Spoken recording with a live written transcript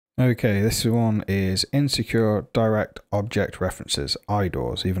Okay, this one is Insecure Direct Object References,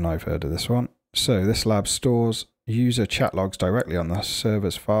 IDORs. Even I've heard of this one. So this lab stores user chat logs directly on the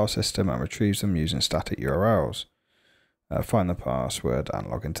server's file system and retrieves them using static URLs. Find the password and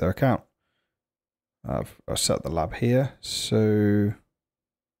log into their account. I've set the lab here, so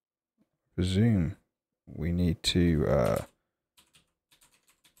I presume we need to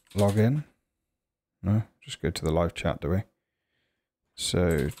log in. No, just go to the live chat, do we?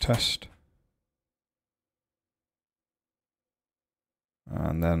 So test.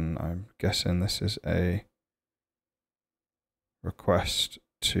 And then I'm guessing this is a request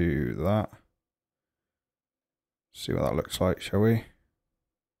to that. See what that looks like, shall we?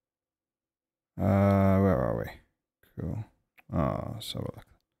 Where are we? Cool. Let's have a look.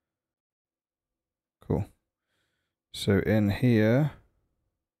 Cool. So in here,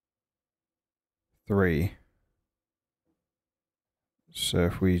 3. So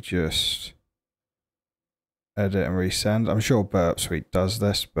if we just edit and resend, I'm sure Burp Suite does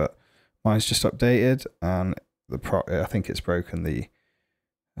this, but mine's just updated and I think it's broken the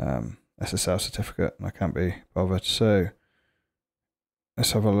SSL certificate and I can't be bothered. So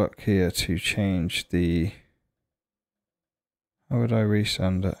let's have a look here to change the, how would I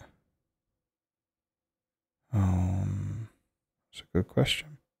resend it? That's a good question.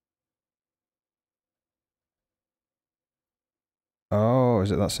 Oh,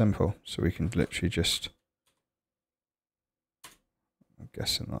 is it that simple? So we can literally just, I'm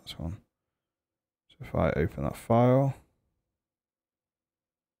guessing that's one. So if I open that file,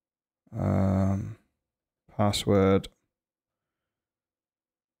 password,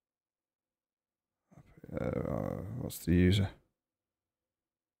 what's the user?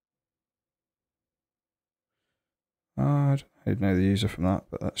 I don't know the user from that,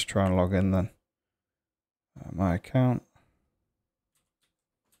 but let's try and log in then. My account.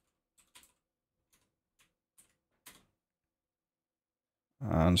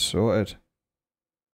 And sorted.